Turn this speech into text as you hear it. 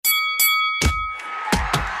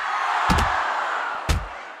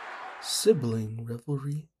Sibling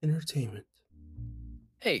Revelry Entertainment.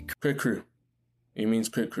 Hey, Crit Crew. He means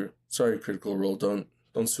Crit Crew. Sorry, Critical Role. Don't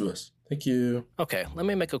sue us. Thank you. okay, let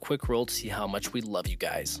me make a quick roll to see how much we love you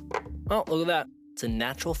guys. Oh, look at that. It's a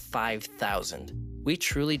natural 5,000. We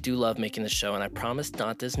truly do love making the show, and I promise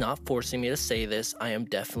Dante's not forcing me to say this. I am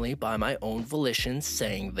definitely by my own volition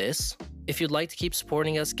saying this. If you'd like to keep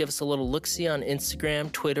supporting us, give us a little look-see on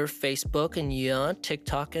Instagram, Twitter, Facebook, and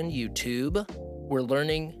TikTok and YouTube. We're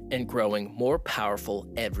learning and growing more powerful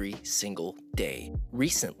every single day.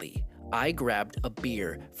 Recently, I grabbed a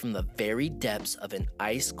beer from the very depths of an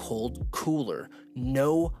ice-cold cooler,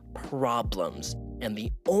 no problems. And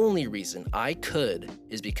the only reason I could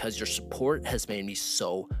is because your support has made me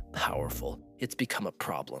so powerful. It's become a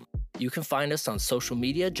problem. You can find us on social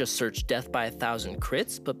media, just search Death by 1,000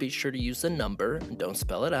 Crits, but be sure to use the number and don't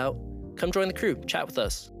spell it out. Come join the crew, chat with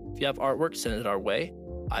us. If you have artwork, send it our way.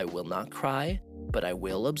 I will not cry, but I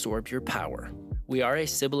will absorb your power. We are a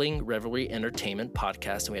sibling revelry entertainment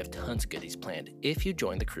podcast, and we have tons of goodies planned if you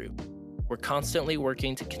join the crew. We're constantly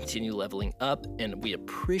working to continue leveling up, and we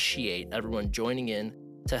appreciate everyone joining in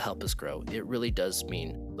to help us grow. It really does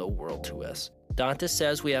mean the world to us. Dante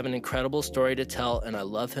says we have an incredible story to tell, and I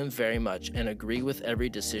love him very much and agree with every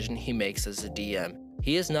decision he makes as a DM.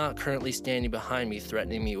 He is not currently standing behind me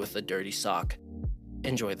threatening me with a dirty sock.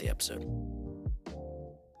 Enjoy the episode.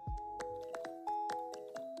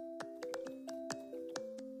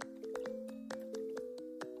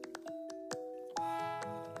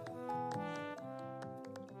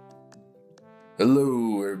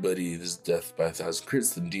 Hello, everybody. This is Death by 1,000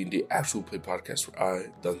 Crits, the D&D actual play podcast where I,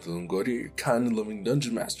 Dante Longoria, your kind and loving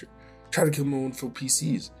dungeon master, try to kill my own full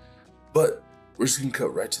PCs. But we're just gonna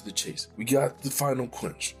cut right to the chase. We got the final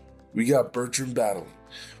quench. We got Bertram battling.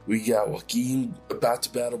 We got Joaquin about to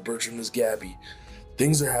battle Bertram as Gabby.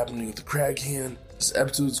 Things are happening with the Crag Hand. This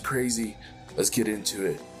episode's crazy. Let's get into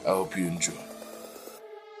it. I hope you enjoy.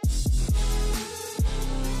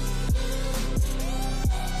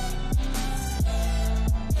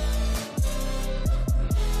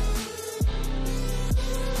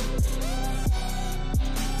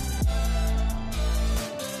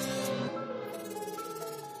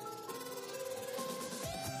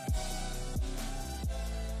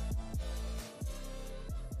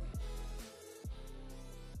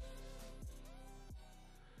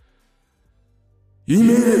 He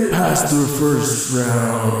made it past the first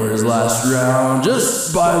round, or his last round,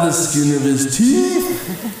 just by the skin of his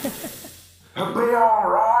teeth. He'll be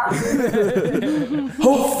alright.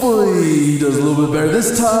 Hopefully, he does a little bit better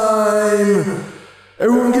this time.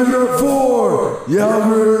 Everyone give it up for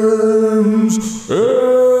Yalgrim's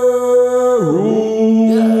Arrow.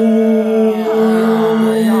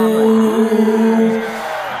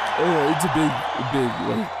 It's a big,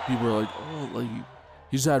 like, people are like, oh, like,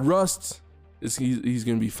 he just had rust. He's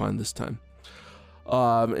going to be fine this time.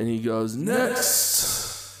 And he goes,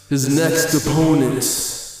 next. His next opponent.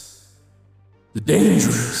 The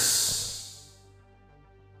dangerous.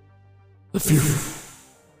 The fearful.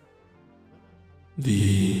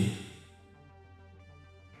 The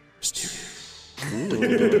mysterious.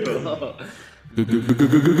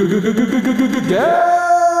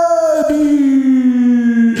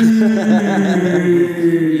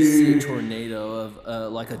 You see a tornado of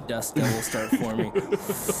like a dust devil start forming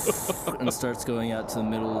and starts going out to the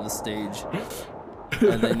middle of the stage.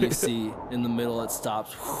 And then you see in the middle it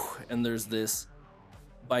stops and there's this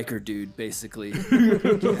biker dude basically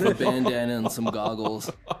with a bandana and some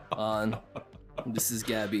goggles on. This is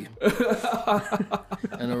Gabby.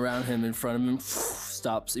 And around him, in front of him,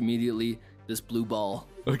 stops immediately this blue ball.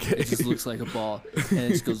 Okay. It just looks like a ball. And it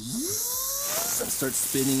just goes and starts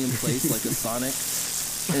spinning in place like a Sonic.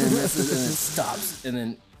 And it stops. And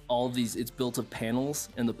then all of these, it's built of panels,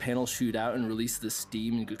 and the panels shoot out and release this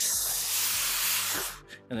steam and goes,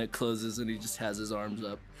 and it closes, and he just has his arms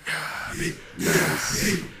up.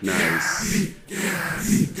 Nice.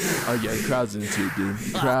 Oh yeah, the crowd's into it, dude.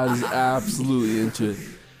 The crowd is absolutely into it.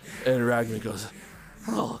 And Ragnar goes,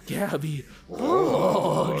 oh, Gabby.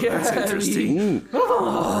 Oh, Gabby. That's interesting.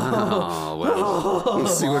 Oh, well, we'll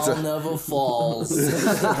see what Ball never falls.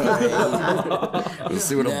 we'll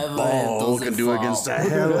see what a ball can do against a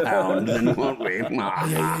hellhound, then won't we?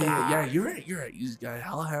 Yeah, you're right. He's got a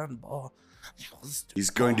hellhound ball. He's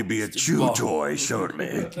going to be a chew toy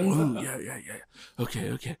shortly. Ooh, yeah.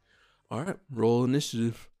 Okay. All right, roll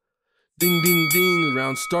initiative. Ding, ding, ding. The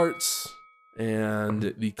round starts,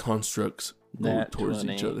 and the constructs go Nat towards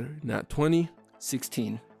 20. each other. Nat 20.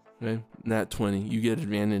 16. Okay, Nat 20. You get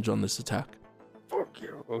advantage on this attack. Fuck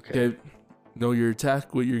you. Okay. Know your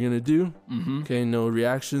attack, what you're going to do. Mm-hmm. Okay, no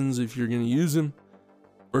reactions if you're going to use them.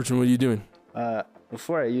 Bertram, what are you doing?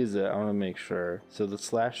 Before I use it, I want to make sure. So the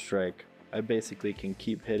slash strike, I basically can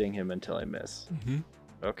keep hitting him until I miss. Mm-hmm.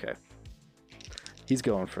 Okay. He's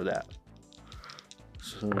going for that.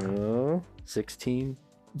 So 16.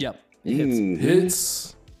 Yep. It hits.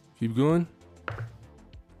 Hits. Keep going.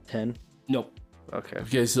 10. Nope. Okay.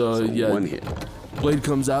 Okay, so yeah, One hit. blade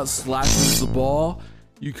comes out, slashes the ball.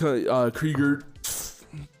 You Krieger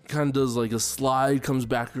kind of does like a slide, comes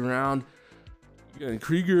back around. And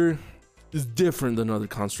Krieger is different than other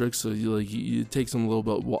constructs, so it takes him a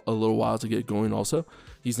little while to get going. Also,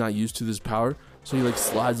 he's not used to this power, so he like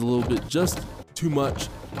slides a little bit, just too much.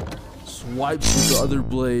 Swipes with the other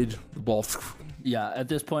blade. The ball. Yeah, at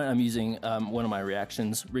this point, I'm using one of my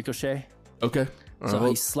reactions, Ricochet. Okay. So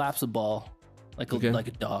he slaps a ball like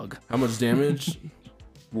a dog. How much damage?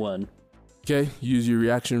 1. Okay, use your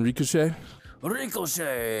reaction, Ricochet.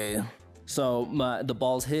 Ricochet. So the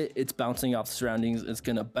ball's hit. It's bouncing off the surroundings. It's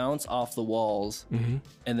gonna bounce off the walls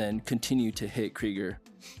and then continue to hit Krieger.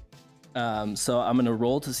 So I'm gonna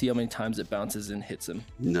roll to see how many times it bounces and hits him.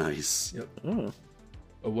 Nice. Yep. Oh.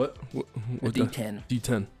 A what? A D10.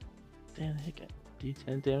 D10. Damn, I get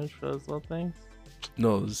D10 damage for those little things?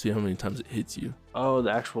 No, let's see how many times it hits you. Oh,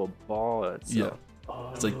 the actual ball itself.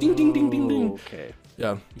 Yeah. It's like ding, ding, ding, ding, ding. Okay.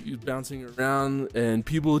 Yeah, you're bouncing around, and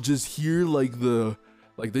people just hear like the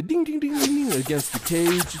ding, ding, ding, ding, ding against the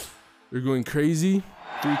cage. They're going crazy.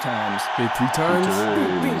 3 times. Okay, 3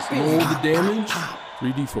 times. Roll the damage.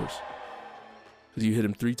 3d4s. Because you hit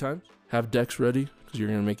him 3 times. Have Dex ready, because you're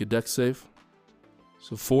gonna make a Dex save.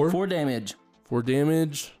 So 4. 4 damage. 4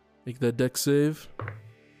 damage. Make that Dex save.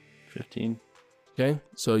 15. Okay,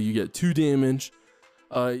 so you get 2 damage.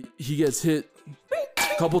 He gets hit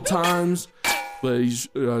a couple times, but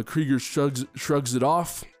Krieger shrugs it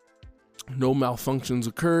off. No malfunctions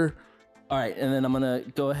occur. All right, and then I'm gonna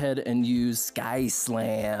go ahead and use Sky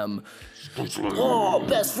Slam. Oh,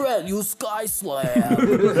 best friend, use Sky Slam.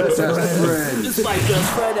 Best friend. It's my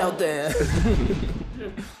best friend out there.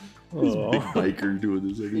 This big biker doing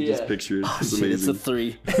this. I can just picture it. It's Shit, it's amazing. a 3.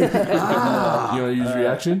 You want to use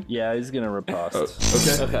reaction? Yeah, he's gonna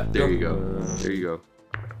riposte. Okay. There you go. There you go.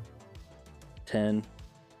 10.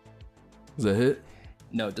 Is that hit?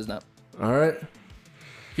 No, it does not. All right.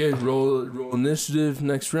 Okay, roll initiative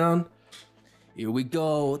next round. Here we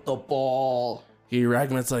go with the ball. Okay,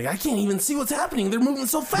 Ragman's like, I can't even see what's happening. They're moving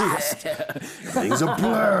so fast. Things a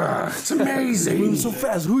blur. It's They're moving amazing. so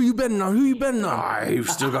fast. Who you betting on? Who you betting on? I've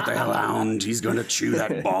still got the Hellhound. He's going to chew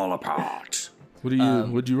that ball apart.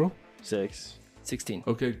 What'd you roll? 6. 16.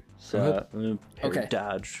 Okay. So Go ahead. I'm gonna Okay.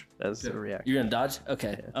 dodge as the reaction. You're gonna dodge?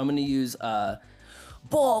 Okay. I'm gonna use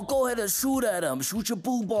ball, go ahead and shoot at him. Shoot your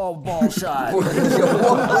boo ball shot.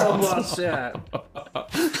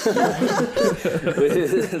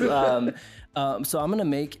 So I'm gonna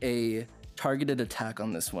make a targeted attack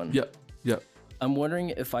on this one. Yep. I'm wondering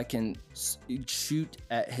if I can shoot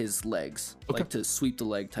at his legs, like to sweep the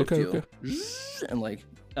leg type deal. And like,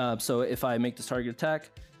 so if I make this target attack,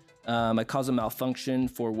 I cause a malfunction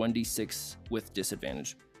for 1d6 with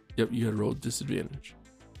disadvantage. Yep, you gotta roll disadvantage.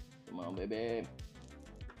 Come on, baby.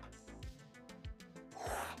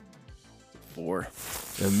 4.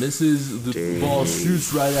 And misses. The ball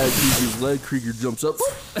shoots right at Krieger's leg. Krieger jumps up.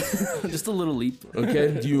 Just a little leap.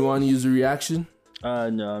 Okay, do you want to use a reaction? No,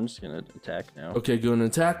 I'm just gonna attack now. Okay, go and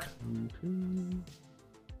attack. He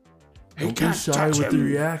Don't be can't shy touch with him. the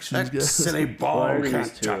reactions, That guys. silly ball Already can't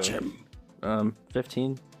used to. touch him.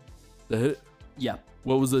 15. That hit? Yeah.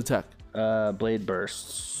 What was the attack? Blade burst.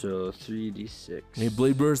 So 3d6. Hey,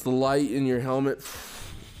 blade burst, the light in your helmet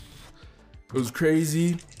goes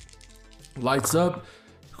crazy. Lights up.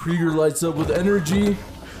 Krieger lights up with energy.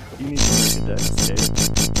 You need to make a dex save.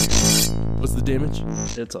 What's the damage?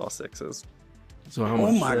 It's all 6s. So how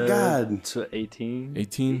Oh much? my god. So 18.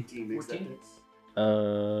 18.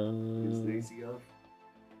 Oh,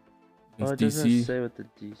 It's it doesn't DC. say what the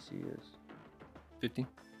DC is. 15.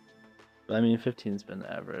 I mean, 15's been the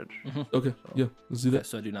average. Okay, yeah, let's do Okay, that.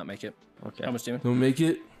 so I do not make it. Okay. How much damage? Don't make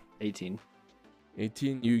it. 18.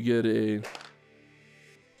 18. You get a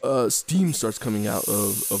steam starts coming out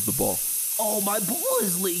of the ball. Oh, my ball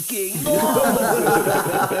is leaking.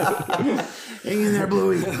 Hang in there,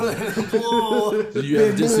 Bluey. So you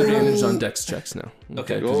have disadvantage on dex checks now.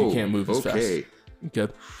 Okay, because you can't move as Okay. fast.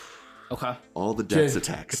 Okay. Okay. All the dex Okay.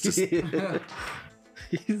 attacks. Just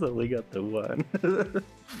He's only got the 1.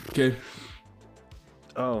 Okay.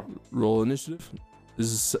 Oh, Roll initiative. This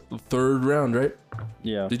is the 3rd round, right?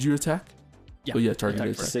 yeah. Did you attack? Yeah. Oh yeah, target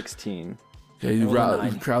Attack attack. 16. Okay, the rolled a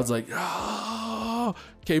 9. crowd's like, oh.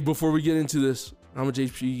 Okay, before we get into this, how much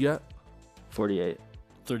HP you got? 48.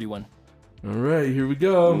 31. All right, here we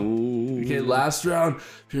go. Ooh. Okay, last round.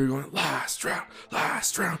 Here we're going. Last round.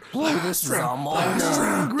 Last round. Last round. Last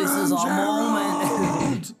round. This is our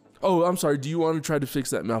moment. Oh, I'm sorry. Do you want to try to fix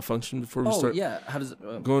that malfunction before we start? Yeah. How does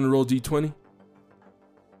it? Going to roll D20.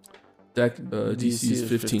 Deck DC is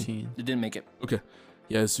 15. It didn't make it. Okay.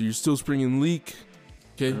 Yeah, so you're still springing leak.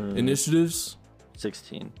 Okay, initiatives.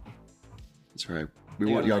 16. That's right.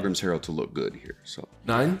 We want Yagram's Herald to look good here. So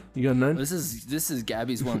 9? You got 9? This is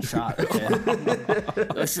Gabby's one shot. Okay?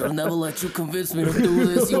 I should never let you convince me to do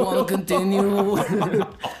this. You want to continue?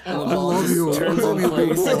 I love you. Turns in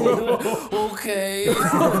place. Okay.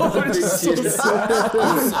 I'm so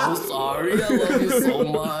sorry. I love you so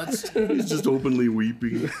much. he's just openly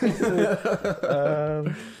weeping.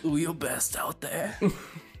 Do your best out there.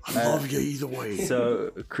 I love you either way. So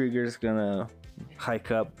Krieger's gonna hike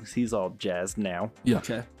up. He's all jazzed now. Yeah.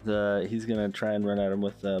 Okay. He's gonna try and run at him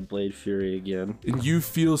with Blade Fury again. And you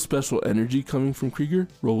feel special energy coming from Krieger?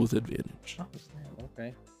 Roll with advantage. Oh,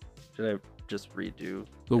 okay. Should I just redo?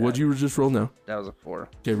 So what'd you just roll now? That was a 4.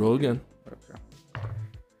 Okay, roll again. Okay.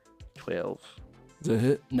 12. Is that a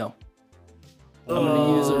hit? No. I'm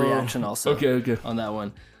gonna use a reaction also. Okay. On that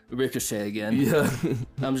one. Ricochet again. Yeah.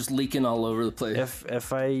 I'm just leaking all over the place.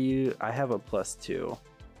 If I have a +2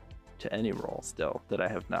 to any roll still that I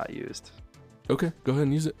have not used. Okay, go ahead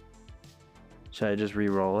and use it. Should I just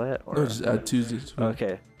re-roll it? Or No, just add 2 to it.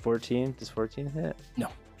 Okay, 14. Does 14 hit? No.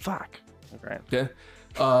 Fuck. Okay. Okay.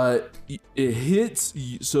 It hits.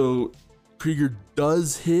 So Krieger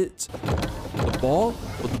does hit the ball,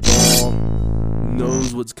 but the ball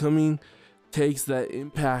knows what's coming, takes that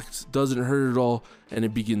impact, doesn't hurt at all, and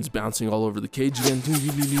it begins bouncing all over the cage again.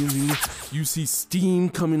 You see steam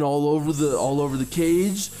coming all over the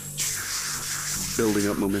cage. Building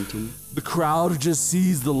up momentum. The crowd just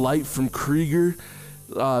sees the light from Krieger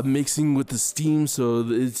mixing with the steam, so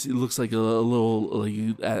it looks like a little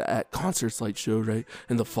like at concerts light show, right?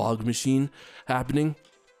 And the fog machine happening.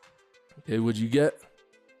 Okay, what'd you get?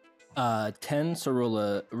 10. So roll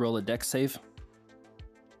a dex save.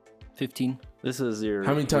 15. This is your.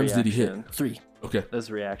 How many times did he hit? reaction. 3. Okay, That's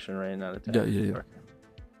a reaction, right? Not attack. Yeah.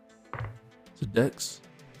 so Dex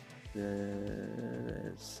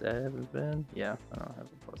 7. Yeah, I don't have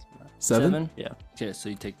a plus on that. 7. Yeah. Okay, so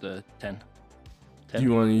you take the 10. Do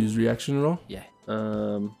you want to use reaction at all? Yeah.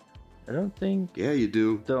 I don't think Yeah, you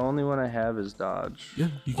do. the only one I have is dodge. Yeah,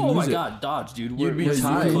 you can Oh use my it. god, dodge, dude. You'd be We're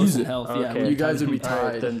tied. close Use in it. health. Okay. Yeah, You guys would be All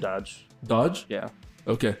right, tied. then dodge. Dodge. Yeah.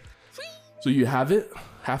 Okay. So you have it,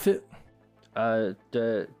 half it.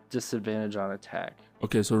 The disadvantage on attack.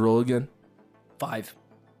 Okay, so roll again. 5.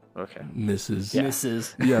 Okay. Misses.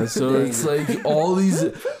 Misses. Yeah, so it's like all these.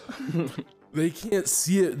 They can't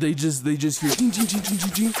see it. They just hear ching, ching, ching, ching,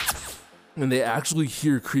 ching, ching. And they actually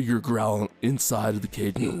hear Krieger growl inside of the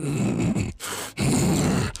cage. And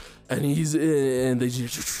they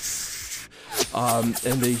just and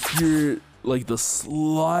they hear like the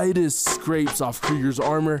slightest scrapes off Krieger's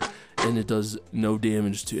armor, and it does no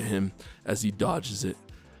damage to him as he dodges it.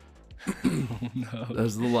 No.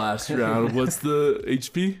 That's the last round. What's the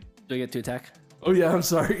HP? Do I get to attack? Oh yeah, I'm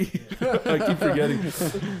sorry. I keep forgetting.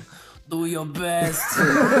 Do your best.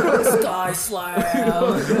 Sky slam.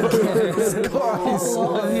 Sky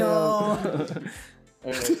slam.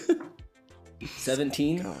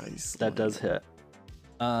 17. Guys. That does hit.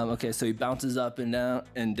 Okay, so he bounces up and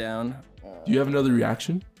down. Do you have another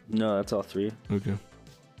reaction? No, that's all 3. Okay.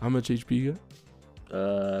 How much HP you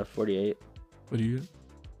got? 48. What do you get?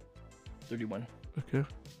 31. Okay.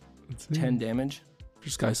 Let's see. 10 damage For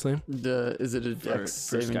Sky Slam? Is it a for dex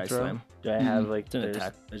Sky saving throw? Slam. Do I have like It's an there's-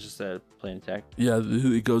 attack. It's just a plain attack. Yeah,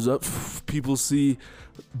 it goes up. People see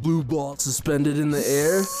blue ball suspended in the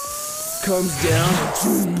air. Comes down.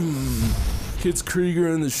 Hits Krieger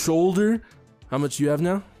in the shoulder. How much you have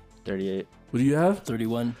now? 38. What do you have?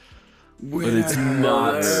 31. But it's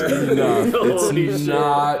not enough. It's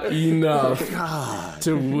not enough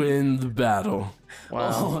to win the battle.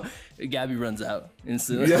 Wow. Oh, Gabby runs out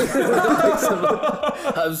instantly.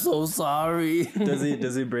 I'm so sorry.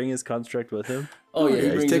 Does he bring his construct with him? Oh yeah, Yeah, he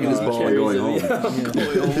he's brings taking it his on. ball and going home.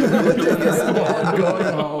 Going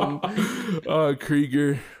home.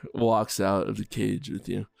 Krieger walks out of the cage with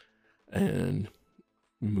you, and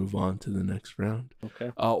we move on to the next round.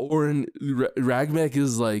 Okay. Orin Ragmek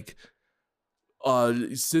is like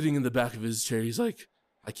sitting in the back of his chair. He's like,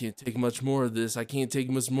 I can't take much more of this. I can't take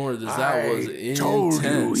much more of this. That was intense. Told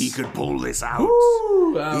you he could pull this out.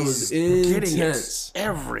 Woo, that was He's getting intense. it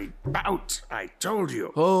every bout. I told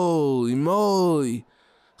you. Holy moly!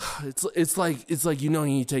 It's like when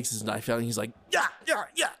he takes his knife out and he's like yeah,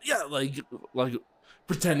 like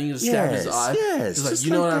pretending to stab his eye. Yes, It's like, just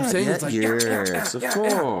you know like what I'm that. saying? Yeah, It's like, yes, of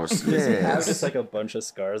course. Does he have Yes. just like a bunch of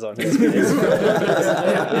scars on his face?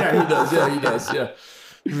 yeah, he does. Yeah, he does. Yeah.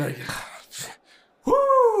 He's like,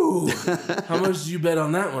 whoo! How much did you bet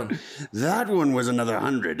on that one? That one was another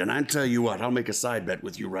 100, and I tell you what, I'll make a side bet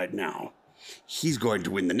with you right now. He's going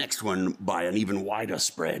to win the next one by an even wider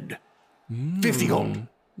spread. 50 gold.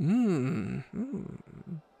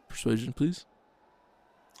 Persuasion, please.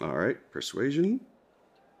 All right, persuasion.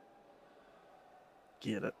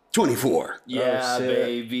 Get it. 24. Yeah, shit.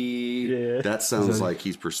 baby. Yeah. That sounds like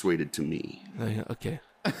he's persuaded to me. Okay.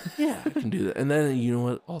 Yeah, I can do that. And then you know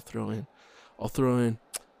what? I'll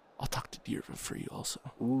talk to Dirva for you also.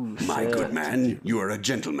 Ooh, My shit. good man, you are a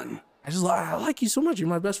gentleman. I like you so much. You're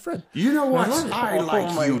my best friend. You know what? love it. I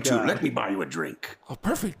like my you too. God. Let me buy you a drink. Oh,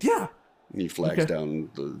 perfect. Yeah. He flags down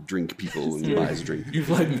the drink people and buys a drink. You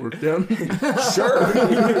flag work down. Sure.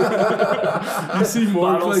 You see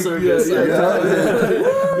more Bottle like service. yeah.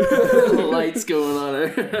 Lights going on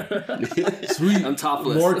there. Sweet. I'm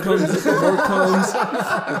topless. More comes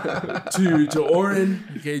to Oren.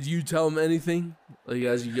 Okay, do you tell him anything? Like you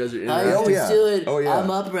guys are How interacting. you yeah. doing? Oh, yeah. I'm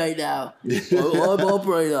up right now. I'm up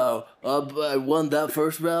right now. I won that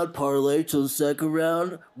first round, parlay to the second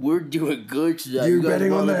round. We're doing good today. You guys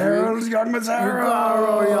betting on wanna the drink? Herald's young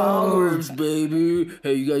Mazzaro? Yoggers, baby.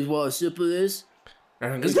 Hey, you guys want a sip of this?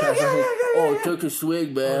 Oh, took a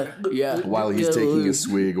swig, man. Yeah. While he's Get taking a loose.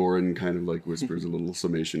 swig, Oren kind of like whispers a little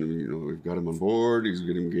summation of, we've got him on board. He's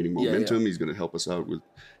gaining momentum. He's going to help us out with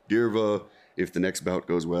Dirva. If the next bout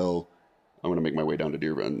goes well, I'm going to make my way down to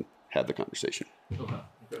Dirva and have the conversation.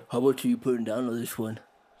 How much are you putting down on this one?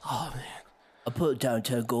 Oh man, I put down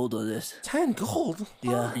 10 gold on this. 10 gold.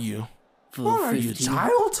 Yeah. What are you? For What are you, 15.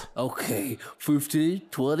 child? Okay, 50,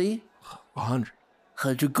 20, 100.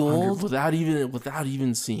 100 gold. Without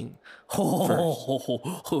even seeing.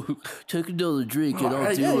 Take another drink and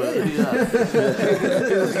I'll do Yeah,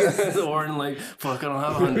 it. Orin like, fuck, I don't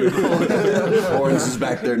have 100 gold. Oren's is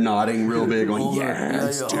back there nodding real big, going, Hold on.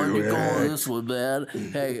 yes, yeah, do 100 gold on it. this one, man.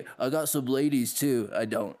 Hey, I got some ladies too. I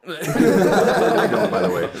don't. I don't, by the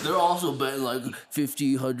way. They're also betting like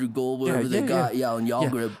 50, 100 gold, whatever they got. Yeah, on y'all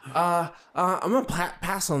grip. I'm gonna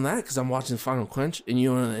pass on that because I'm watching Final Quench, and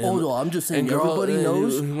you know. Oh no, I'm just saying and everybody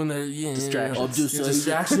knows. when they're Distractions. I'm just saying.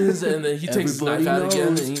 distractions, and then he takes his knife out again,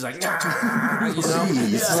 and he's like, nah, you know.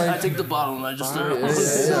 Yeah, I take the bottle and I just throw it.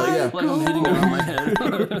 Yeah. Like I'm hitting it on my head.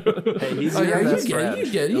 Hey, he's Oh, your yeah, best you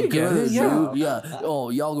friend. get it. Yeah. Yeah. Oh,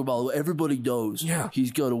 Yager Ball. Everybody knows. Yeah.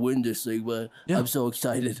 He's gonna win this thing, man. Yeah. I'm so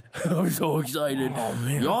excited. I'm so excited. Oh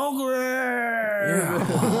man. Yager!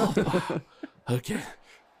 Yeah.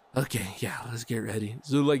 Okay, yeah, let's get ready.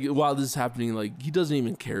 So, like, while this is happening, like, he doesn't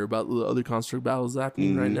even care about the other construct battles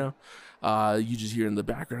happening right now. You just hear in the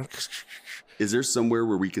background. Is there somewhere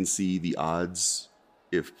where we can see the odds,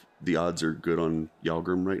 if the odds are good on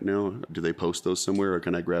Yalgrim right now? Do they post those somewhere, or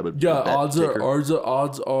can I grab a Yeah, bet ticker? odds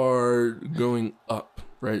are going up,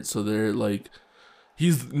 right? So they're like,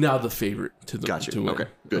 he's now the favorite to the Gotcha. to win. Okay,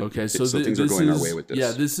 good. Okay, so, So things are this going our is- way with this.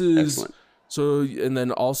 Yeah, this is Excellent. so, and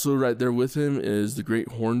then also right there with him is the Great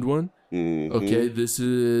Horned One. Mhm. Okay, this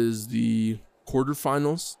is the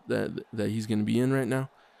quarterfinals that he's going to be in right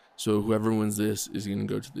now. So whoever wins this is going to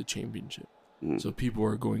go to the championship. So people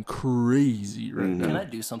are going crazy right Can now. I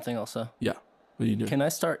do something also? Yeah. What are you doing? Can I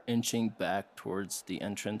start inching back towards the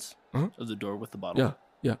entrance of the door with the bottle? Yeah,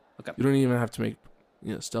 yeah. Okay. You don't even have to make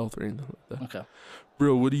stealth or anything like that. Okay.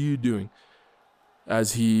 Bro, what are you doing?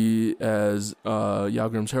 As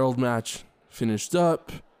Yalgrim's Herald match finished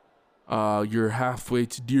up, you're halfway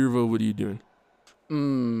to Dirva. What are you doing?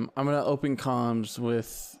 I'm gonna open comms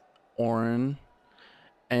with Oren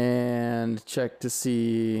and check to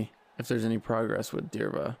see if there's any progress with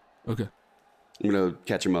Dirva. Okay. I'm going to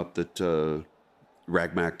catch him up that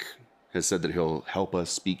Ragmak has said that he'll help us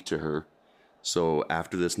speak to her. So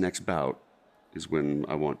after this next bout is when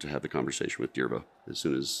I want to have the conversation with Dirva. As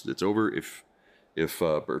soon as it's over, if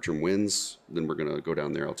Bertram wins, then we're going to go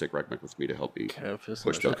down there. I'll take Ragmak with me to help me I feel so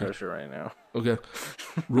push much that. pressure right now. Okay.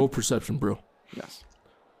 Roll perception, bro. Yes.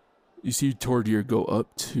 You see Tordir go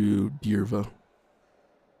up to Dirva.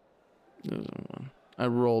 There's a one. I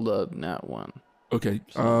rolled a nat one. Okay.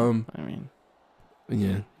 So, I mean,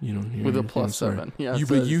 Yeah, you don't hear with a anything, plus sorry. 7. Yeah, You,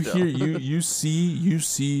 so but you still. hear you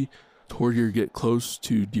see Tordir get close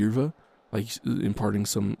to Dirva, like imparting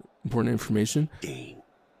some important information. Dang.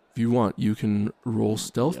 If you want, you can roll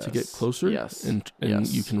stealth to get Yes. closer. Yes. And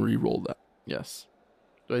Yes. you can re-roll that. Yes.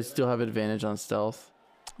 Do I still have advantage on stealth?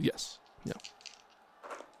 Yes. Yeah.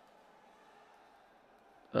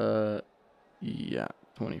 Yeah,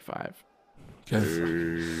 25.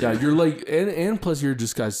 Okay. Yeah, you're like, and plus you're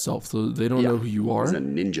disguised self, so they don't know who you are. He's a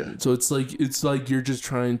ninja. So it's like you're just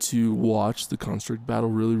trying to watch the construct battle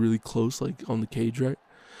really, really close, like on the cage, right?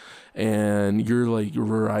 And you're like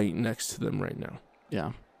right next to them right now.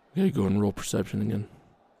 Yeah. Okay, go and roll perception again.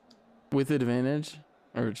 With advantage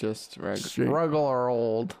or just Straight. regular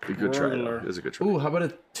old? A good try. Though. It was a good try. Ooh, how about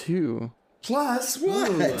a 2? Plus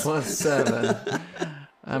what? Plus 7.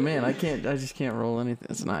 Man, I just can't roll anything.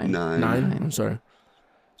 It's 9. 9. I'm sorry.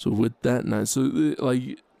 So with that 9, so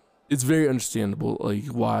like it's very understandable like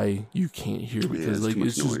why you can't hear, because like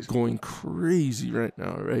it's just going crazy right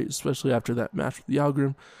now, right? Especially after that match with the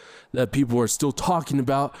algorithm that people are still talking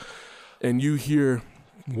about, and you hear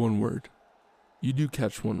one word. You do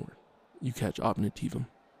catch one word. You catch Omnitivum.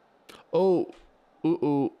 Oh,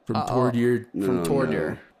 ooh. From Tordir. From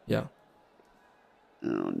Tordir. Yeah.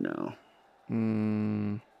 Oh no.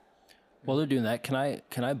 While they're doing that, can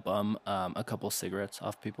I bum a couple cigarettes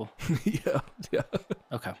off people? Yeah.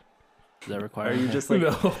 Okay. Is that required? Are you just like? No.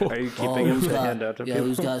 Are you keeping him to hand out to people?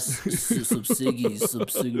 who's got some ciggies, some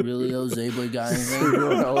cigarillos? Anybody got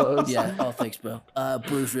anything? Yeah. Oh, thanks, bro.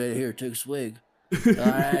 Bruce, right here. Take a swig. All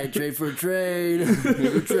right, trade for a trade.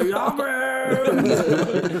 Trade hombre.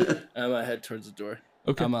 I'm gonna head towards the door.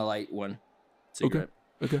 Okay. I'm gonna light one cigarette.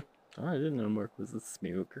 Okay. Oh, I didn't know Mark was a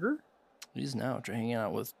smoker. He's now after hanging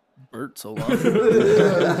out with Bert so long.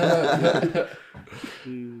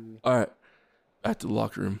 All right. Back to the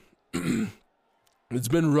locker room. It's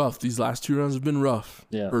been rough. These last 2 rounds have been rough.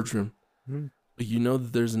 Yeah. Bertram. But you know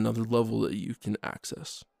that there's another level that you can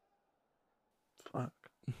access. Fuck.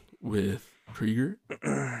 With Krieger.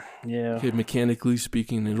 Yeah. Okay, mechanically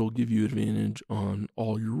speaking, it'll give you advantage on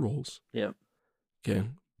all your rolls. Yep. Okay,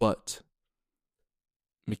 but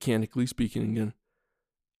mechanically speaking, again,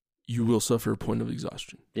 you will suffer a point of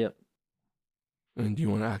exhaustion. Yep. And do you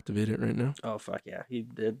want to activate it right now? Oh fuck yeah, he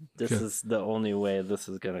did. This Okay. is the only way this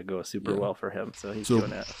is gonna go super well for him. So he's So-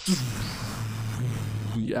 doing it.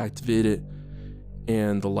 You activate it,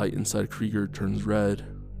 and the light inside Krieger turns red.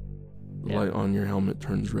 The light on your helmet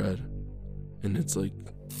turns red. And it's like,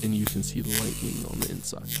 and you can see the lightning on the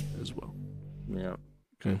inside as well. Yeah.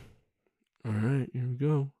 Okay. All right, here we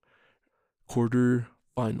go.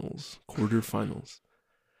 Quarterfinals.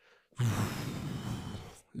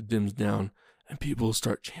 It dims down, and people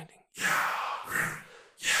start chanting.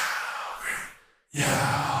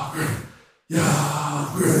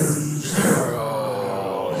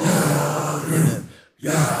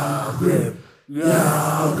 Going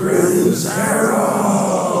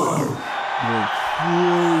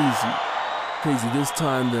crazy. This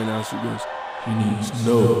time the announcer goes, he needs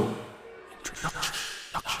no introduction.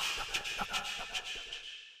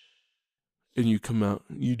 And you come out,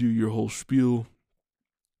 you do your whole spiel.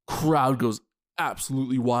 Crowd goes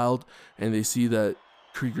absolutely wild, and they see that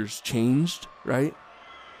Krieger's changed, right?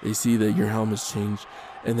 They see that your helmet's changed,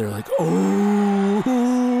 and they're like, oh.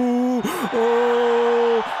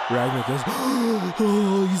 Ragnar goes,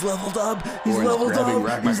 oh, he's leveled up. He's leveled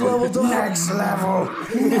up. He's leveled up. Next level.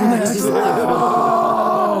 Next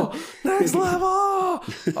level. Next level.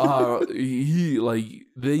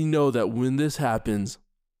 They know that when this happens,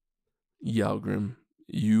 Yalgrim,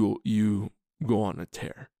 you go on a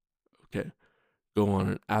tear. Okay. Go on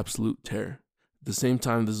an absolute tear. At the same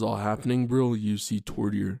time this is all happening, Brill, you see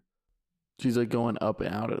Tordir. She's like going up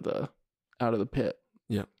and out of the pit.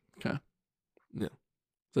 Yeah. Okay. Yeah.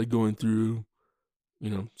 It's like going through,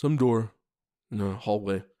 some door in a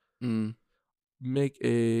hallway. Make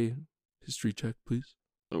a history check, please.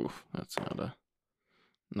 Oof, that's not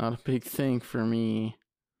a big thing for me.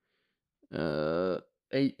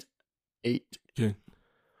 8. Okay.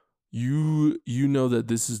 You know that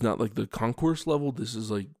this is not like the concourse level. This is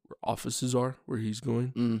like where offices are, where he's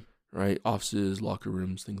going. Right? Offices, locker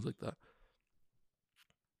rooms, things like that.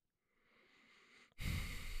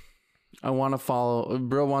 I want to follow.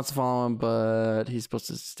 Brill wants to follow him, but he's supposed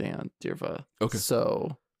to stay on Dirva. Okay.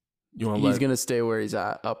 So He's gonna stay where he's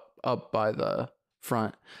at, up by the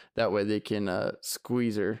front. That way they can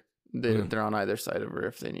squeeze her. They're on either side of her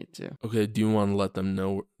if they need to. Okay, do you want to let them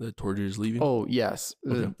know that Tordir is leaving? Oh yes,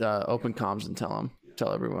 Okay. Open comms and tell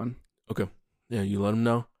everyone. Okay. Yeah, you let them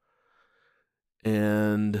know.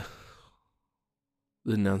 And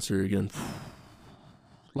the announcer again.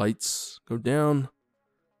 Lights go down.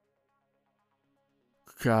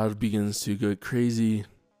 Crowd begins to go crazy.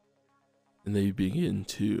 And they begin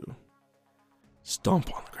to stomp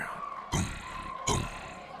on the ground. Boom, boom,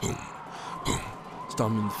 boom, boom.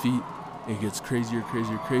 Stomping the feet. It gets crazier. And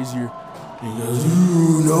he goes,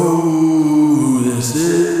 you know who this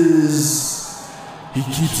is. He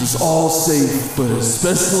keeps us all safe, but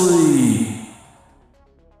especially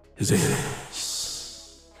his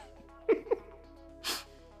alias.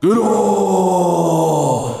 Good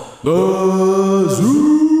old the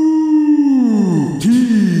Zoo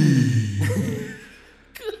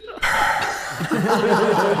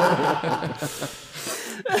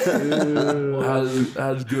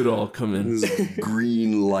How's good all come in? This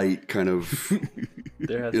green light kind of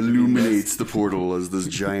illuminates the portal as this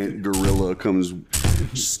giant gorilla comes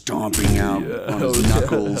stomping out on his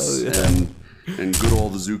knuckles, and good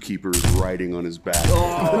old the zookeeper is riding on his back.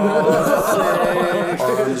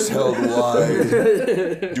 Arms held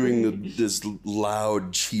wide, doing this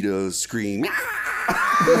loud cheetah scream.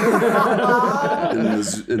 and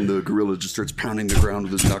the gorilla just starts pounding the ground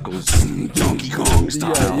with his knuckles, Donkey Kong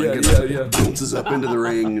style. Bounces up into the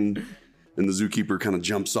ring, and the zookeeper kind of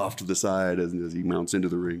jumps off to the side as he mounts into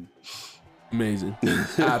the ring. Amazing.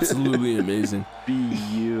 Absolutely amazing.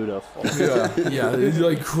 Beautiful. Yeah. It's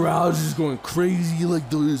like crowds just going crazy. Like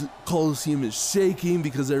the Coliseum is shaking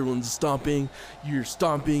because everyone's stomping. You're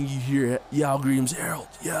stomping. You hear Yao Grimm's Herald.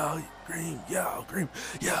 Yao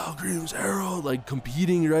Grimm's Herald. Like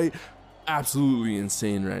competing, right? Absolutely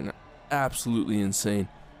insane right now. Absolutely insane.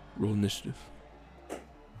 Roll initiative.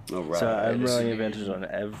 All right. So I'm rolling advantage on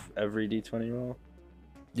every D20 roll?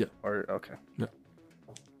 Yeah. Or, okay. Yeah.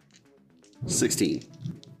 16.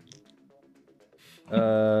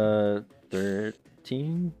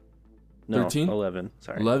 13? No, 13? 11.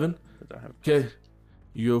 Sorry. 11? I don't have... Okay.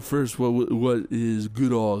 You go first. What is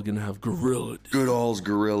Goodall gonna have Gorilla do? Goodall's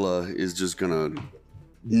gorilla is just gonna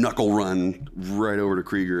knuckle run right over to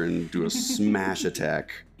Krieger and do a smash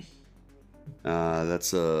attack.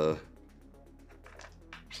 That's a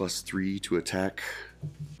 +3 to attack.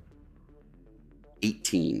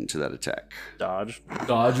 18 to that attack. Dodge.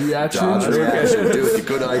 Dodge reaction? Dodge reaction. Do it.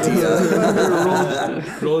 Good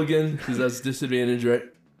idea. Roll again, because that's disadvantage, right?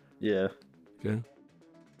 Yeah. Okay.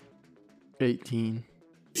 18.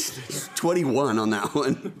 21 on that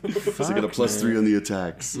one. So I got a +3 on the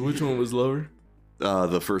attacks. So which one was lower?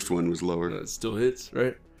 The first one was lower. It still hits,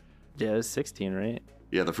 right? Yeah, it was 16, right?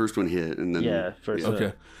 Yeah, the first one hit, and then Yeah, first Okay.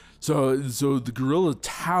 one. So the gorilla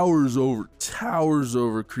towers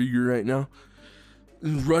over Krieger right now.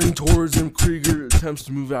 And running towards him, Krieger attempts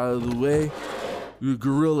to move out of the way. The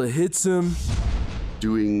gorilla hits him.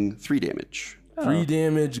 doing 3 damage. 3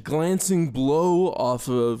 damage, glancing blow off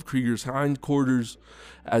of Krieger's hindquarters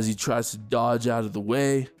as he tries to dodge out of the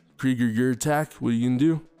way. Krieger, your attack. What are you gonna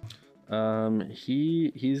do?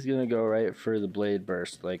 He's gonna go right for the blade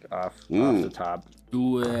burst, like off the top.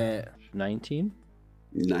 Do it. 19.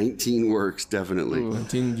 19 works, definitely.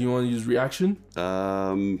 19, do you want to use reaction?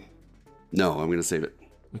 No, I'm gonna save it.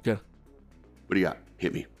 Okay. What do you got?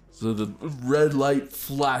 Hit me. So the red light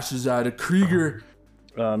flashes out of Krieger.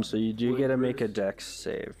 So you do get to make a dex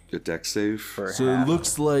save Good dex save. for So half. it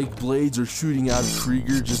looks like blades are shooting out of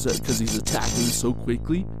Krieger just because he's attacking so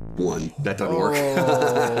quickly. 1. That doesn't work.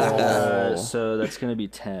 So that's gonna be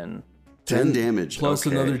 10. 10 damage. Plus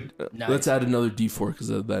okay. another. Nice. Let's add another D4 because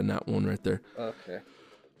of that nat one right there. Okay.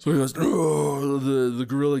 So he goes. "Oh," the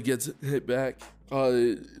gorilla gets hit back.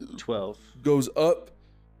 12. Goes up.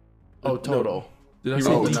 Oh, total. Did I He say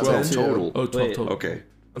rolled a 12 10. total. Oh, 12 Wait. total. Okay.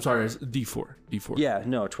 I'm sorry, it's D4. D4. Yeah,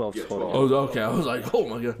 no, 12 total. Oh, okay. I was like, oh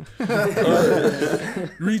my god.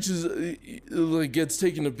 Reaches, like, gets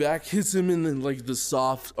taken aback, hits him in the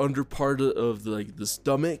soft under part of the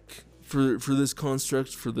stomach for this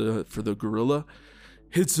construct for the gorilla.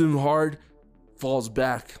 Hits him hard, falls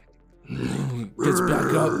back, gets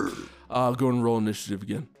back up. Go and roll initiative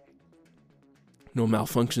again. No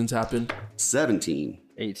malfunctions happen. 17.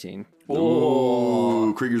 18.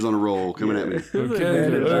 Oh, Krieger's on a roll. Coming at me.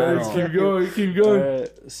 Okay, all right, keep going, keep going.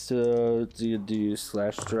 Alright, so do you do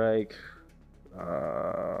slash strike?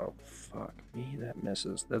 Fuck me, that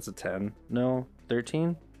misses. That's a 10. No,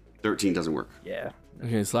 13? 13 doesn't work. Yeah.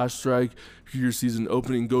 Okay, slash strike. Krieger sees an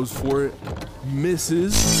opening, goes for it,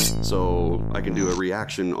 misses. So I can do a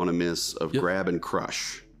reaction on a miss of Yep. grab and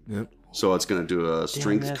crush. Yep. So it's going to do a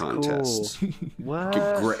strength that's contest. What?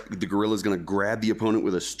 The gorilla's going to grab the opponent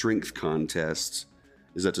with a strength contest.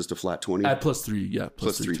 Is that just a flat 20? At +3, yeah.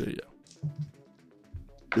 Plus +3, three.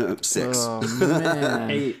 yeah. 6. Oh,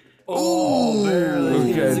 man. 8.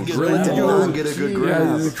 Okay, Did not get a good Yeah,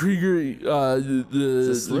 grab. the Krieger,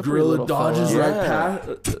 the slippery gorilla little dodges fella.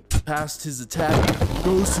 right past his attack,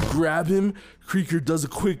 goes to grab him. Krieger does a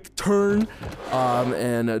quick turn,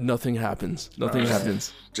 and nothing happens. Nothing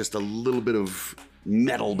happens. Just a little bit of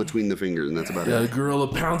metal between the fingers, and that's about Yeah, the it. gorilla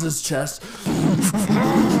pounds his chest.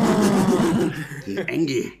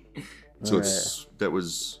 Angry. So that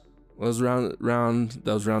was That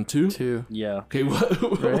was round 2? 2. Yeah. Okay,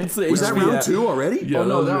 what's the Was that HP round at? 2 already? Yeah, Oh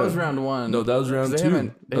no, that was round 1. No, that was round 2. They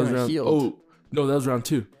haven't That was round. healed. Oh, no, that was round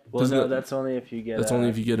 2. Well, no, that's only if you get. That's only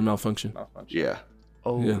if you get a malfunction. malfunction. Yeah.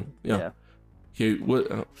 Oh. Yeah. Okay,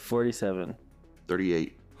 what? 47.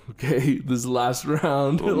 38. Okay, this is last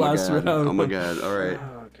round. Oh my last god. round. Oh my god. All right.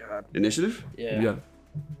 Oh god. Initiative? Yeah.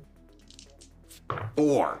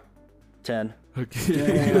 4. 10. Okay.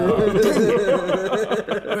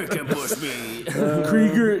 Can push me.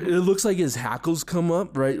 Krieger, it looks like his hackles come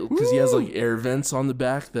up, right? Because he has like air vents on the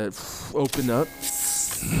back that open up.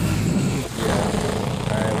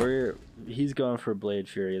 All right, he's going for Blade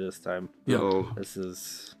Fury this time. Yeah. Oh. This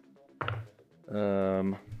is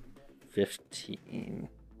 15.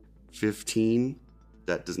 15.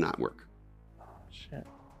 That does not work. Shit.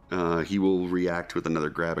 He will react with another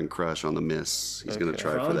grab and crush on the miss. He's going to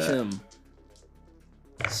try for Crunch that. him.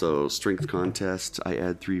 So, strength contest, I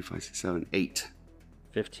add 3, 5, 6, 7, 8.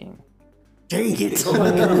 15. Dang it! Oh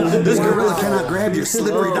my god. This gorilla cannot grab your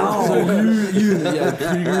slippery dog.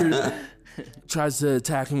 Krieger tries to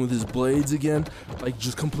attack him with his blades again, like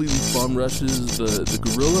just completely bum rushes the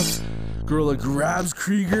gorilla. Gorilla grabs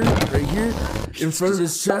Krieger right here in front of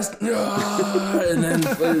his chest, and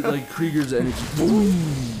then like Krieger's energy, boom,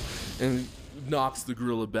 and knocks the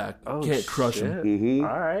gorilla back. Oh, Can't crush him. Mhm.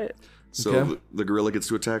 All right. So Okay. the gorilla gets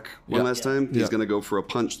to attack one Yeah. last time. He's Yeah. going to go for a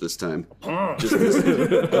punch this time. Just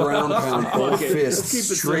ground pound, both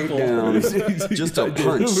fists straight down. Just a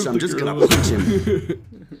punch. I'm just going to punch him.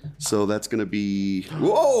 So that's going to be,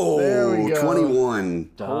 whoa, There we go. 21.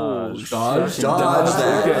 Dodge. Dodge. Dodge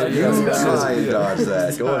that. Okay, You yeah. try and dodge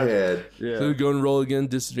that. Go ahead. So go and roll again,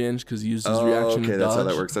 disadvantage because he used his reaction. Okay, to that's how that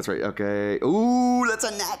dodge. works. That's right. Okay. Ooh, that's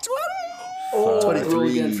a nat 20.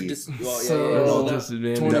 23. So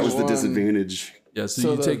disadvantage. That was the disadvantage. Yeah, so,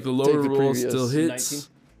 So you take the lower take the roll, previous. still hits.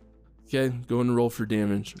 Okay, go and roll for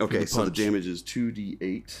damage. for Okay, so the punch. damage is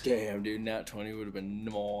 2d8. Damn, dude, nat 20 would have been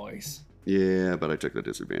nice. Yeah, but I took the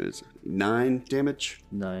disadvantage. 9 damage.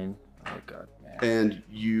 9. Oh god. Man. And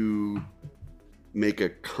you make a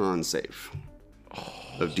con save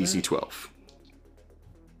of DC 12.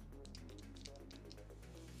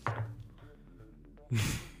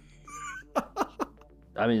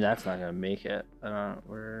 I mean, that's not gonna make it.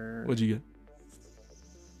 We're What'd you get?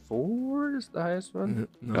 4 is the highest one.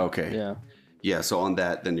 No. Okay. Yeah. Yeah, so on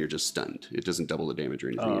that, then you're just stunned. It doesn't double the damage or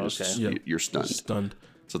anything. Oh, You're just okay. Yeah. you're stunned. Stunned.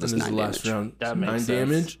 So that's And this is 9 the last damage. round. That So makes 9 sense.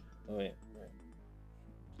 damage. Oh, wait.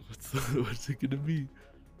 What's it gonna be?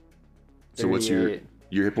 So what's 38.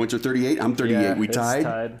 your hit points are 38? I'm 38. Yeah, We it's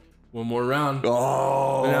tied? One more round.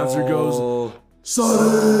 Oh. Announcer goes,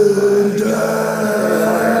 sudden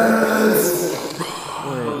death!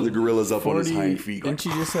 The gorilla's up on his 40 hind feet. Didn't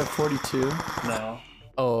you just have 42? No.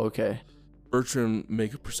 Oh, okay. Bertram,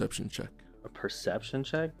 make a perception check. A perception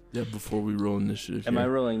check? Yeah, before we roll initiative. Am I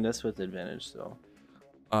here. rolling this with advantage still?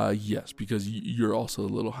 Yes, because you're also a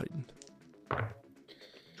little heightened.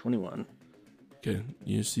 21. Okay,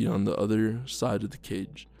 you see on the other side of the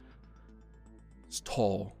cage, this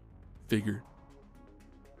tall figure,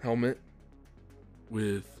 helmet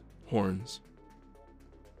with horns.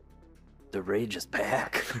 The rage is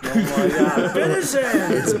back.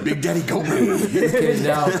 It's Big Daddy Goatman.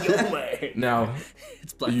 Okay, now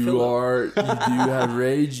It's Black you Phillip. do have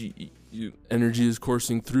rage. Energy is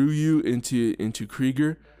coursing through you into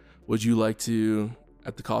Krieger. Would you like to,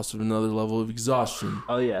 at the cost of another level of exhaustion?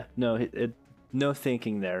 Oh yeah. No, no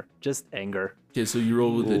thinking there. Just anger. Okay, so you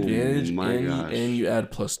roll with Oh advantage, my gosh. and you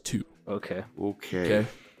add +2. Okay. Okay. Okay.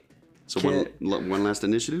 So one last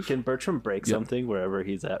initiative? Can Bertram break Yeah. something wherever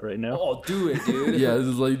he's at right now? Oh, do it, dude. Yeah,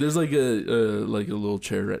 there's like a little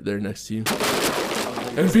chair right there next to you,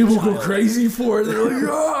 and people go crazy for it. They're like,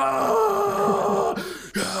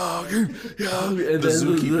 and The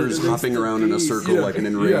zookeeper's hopping around in a circle like an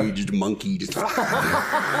enraged monkey. Just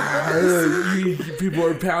people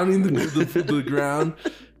are pounding the ground.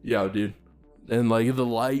 Yeah, dude. And like the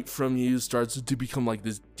light from you starts to become like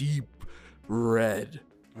this deep red.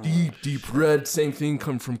 Deep red. Same thing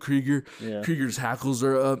come from Krieger. Yeah. Krieger's hackles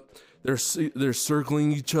are up. They're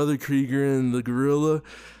circling each other, Krieger and the gorilla.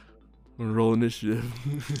 I'm gonna roll initiative.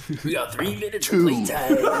 We got 3 minutes of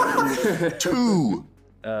playtime. 2.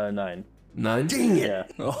 9. 9. Dang it. Yeah.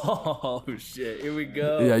 Oh, shit. Here we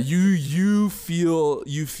go. Yeah, you feel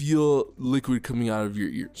liquid coming out of your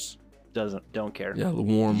ears. Don't care. Yeah, the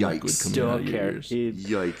warm liquid Yikes. coming out Don't of your care. ears.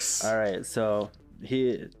 Yikes. All right. So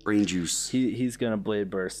Brain juice. he's gonna blade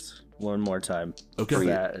burst one more time. Okay.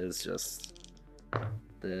 That is just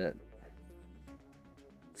the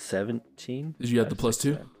 17. Did you have the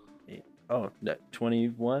 +2? 8. Oh,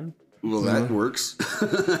 21. Well, that works.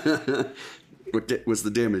 What was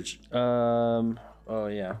the damage? Oh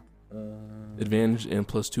yeah. Advantage and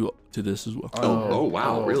 +2 to this as well. Oh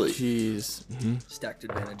wow, really? Jeez. Stacked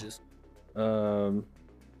advantages.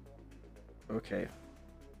 Okay.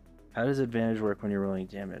 How does advantage work when you're rolling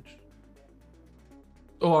damage?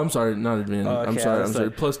 Oh, I'm sorry, not advantage. Oh, okay, I'm sorry.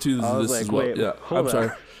 like, +2 to this as well. wait, Yeah, hold I'm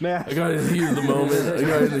sorry. Man. I got in the heat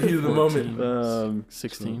of the moment.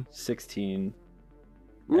 16. 16.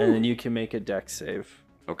 Ooh. And then you can make a dex save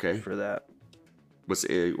Okay. for that. What's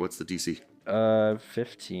the DC?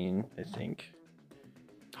 15, I think.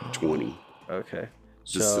 20. Okay.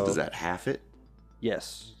 So does that half it?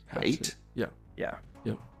 Yes. 8? Yeah. Yeah.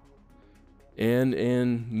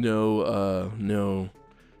 And no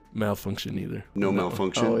malfunction either. No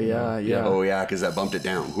malfunction? Oh, yeah. Oh, yeah, because that bumped it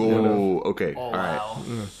down. Whoa, okay. All right. Wow.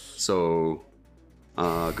 So,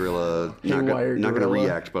 Gorilla, Haywire not going to Gorilla.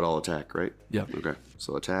 react, but I'll attack, right? Yeah. Okay.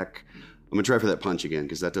 So, attack. I'm going to try for that punch again,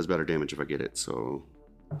 because that does better damage if I get it. So,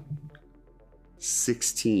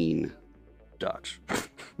 16. Dodge.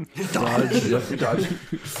 Dodge. Yeah, dodge.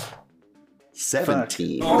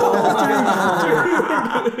 17.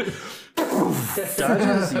 Dodge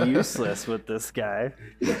is useless with this guy.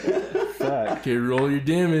 Fuck. Okay, roll your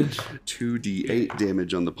damage. 2d8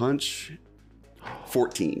 damage on the punch.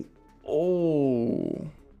 14. Oh.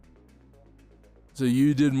 So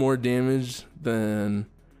you did more damage than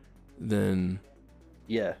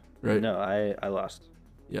Yeah. right? No, I lost.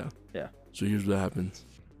 Yeah. Yeah. So here's what happens.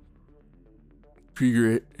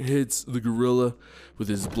 Krieger hits the gorilla with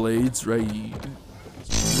his blades, right?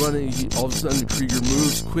 He's running, all of a sudden Krieger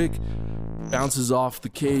moves quick, bounces off the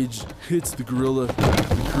cage, hits the gorilla.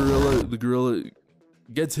 The gorilla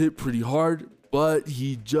gets hit pretty hard, but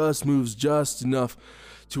he just moves just enough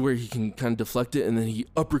to where he can kind of deflect it, and then he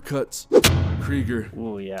uppercuts Krieger.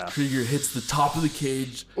 Oh yeah. Krieger hits the top of the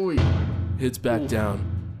cage, hits back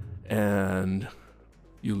down, and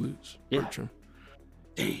you lose, Yeah. Bertram.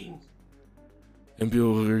 Dang. And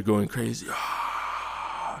people are going crazy,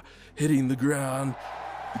 hitting the ground.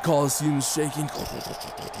 The Coliseum is shaking.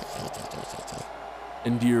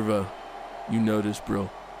 And Dirva, you notice, bro,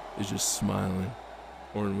 is just smiling.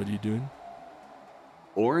 Orin, what are you doing?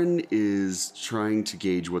 Orin is trying to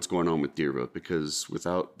gauge what's going on with Dirva, because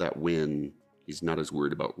without that win, he's not as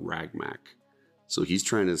worried about Ragmak. So he's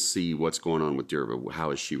trying to see what's going on with Dirva.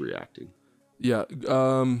 How is she reacting? Yeah,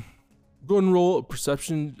 go and roll a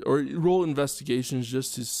perception or roll investigations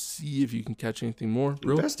just to see if you can catch anything more.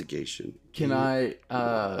 Roll. Investigation. Can I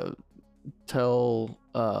tell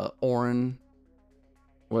Orin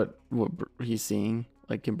what he's seeing?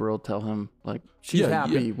 Like, can Brill tell him, like, she's Yeah,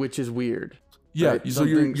 happy, yeah. which is weird. Yeah, Right, so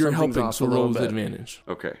you're something's helping, off so a little roll with bit. advantage.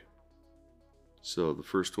 Okay. So the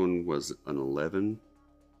first one was an 11.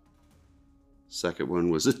 Second one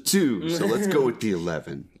was a 2. So let's go with the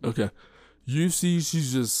 11. Okay. You see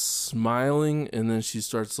she's just smiling, and then she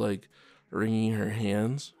starts, like, wringing her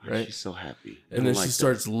hands, right? She's so happy. I And don't then like she that.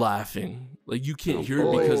 starts laughing. Like, you can't hear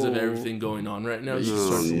it because of everything going on right now. She Oh,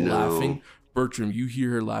 starts no. laughing. Bertram, you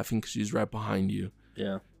hear her laughing because she's right behind you,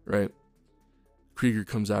 Yeah. right? Krieger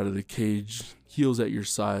comes out of the cage, heels at your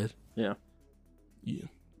side. Yeah. Yeah.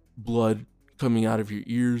 Blood coming out of your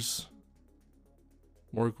ears.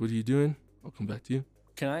 Morg, what are you doing? I'll come back to you.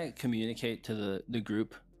 Can I communicate to the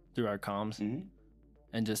group through our comms Mhm.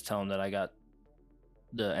 and just tell them that I got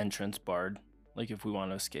the entrance barred? Like, if we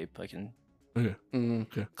want to escape, I can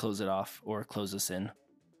Okay. close it off or close us in.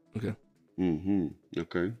 Mm-hmm.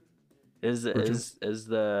 Okay. Is Bertram? is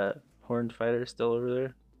the horned fighter still over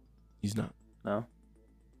there? He's not. No.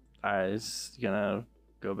 Alright, he's gonna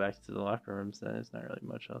go back to the locker rooms then. It's not really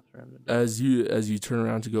much else for him to do. As you turn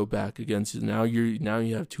around to go back against it, now you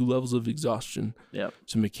have 2 levels of exhaustion. Yep.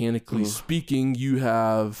 So mechanically speaking, you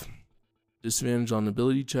have disadvantage on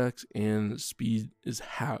ability checks and speed is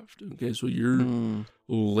halved. Okay, so you're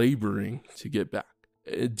laboring to get back.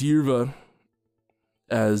 Dirva,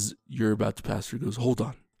 as you're about to pass her, goes, "Hold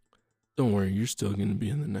on. Don't worry, you're still going to be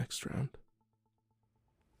in the next round."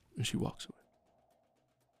 And she walks away.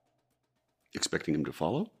 Expecting him to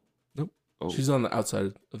follow? Nope. Oh. She's on the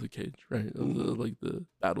outside of the cage, right? Of the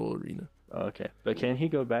battle arena. Oh, okay. But can he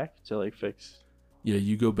go back to like fix Yeah,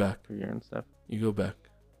 you go back. Krieger and stuff? You go back.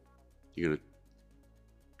 You gonna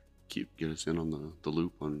get us in on the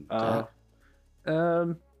loop on I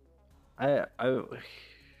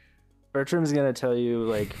Bertram's gonna tell you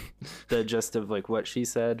like the gist of like what she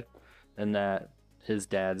said and that his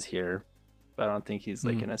dad's here. But I don't think he's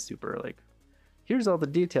like in a super like here's all the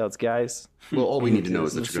details, guys. Well, all we need to know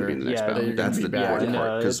is that you're going to be in the next Yeah, battle. that you're That's the gonna be back. important Yeah, part.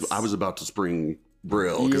 no, Because it's- I was about to spring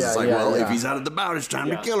Brill, because it's like, Yeah, if he's out at the bout, it's time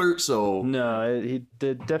to kill her. So No, he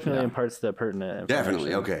did definitely imparts the pertinent information.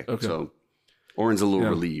 definitely, okay. So Orin's a little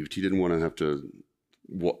relieved. He didn't want to have to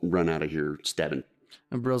run out of here stabbing.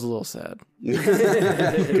 And Brill's a little sad.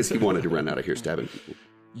 Because he wanted to run out of here stabbing people.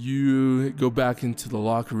 You go back into the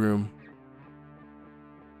locker room,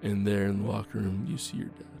 and there in the locker room, you see your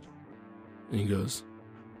dad. And he goes,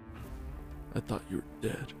 I thought you were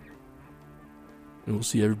dead. And we'll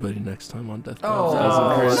see everybody next time on Death by a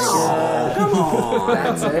Thousand Cursed. Come on.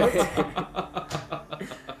 That's it.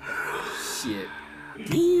 Shit.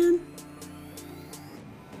 Man.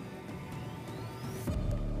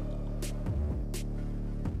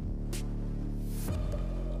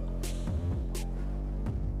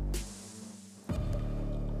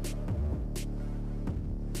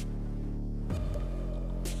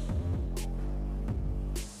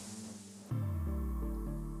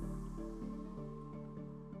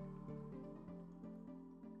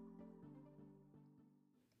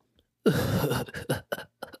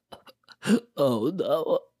 Oh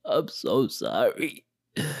no, I'm so sorry.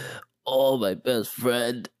 Oh, my best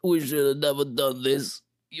friend, we should have never done this.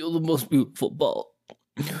 You're the most beautiful ball.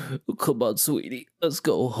 Come on, sweetie, let's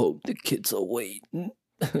go home. The kids are waiting.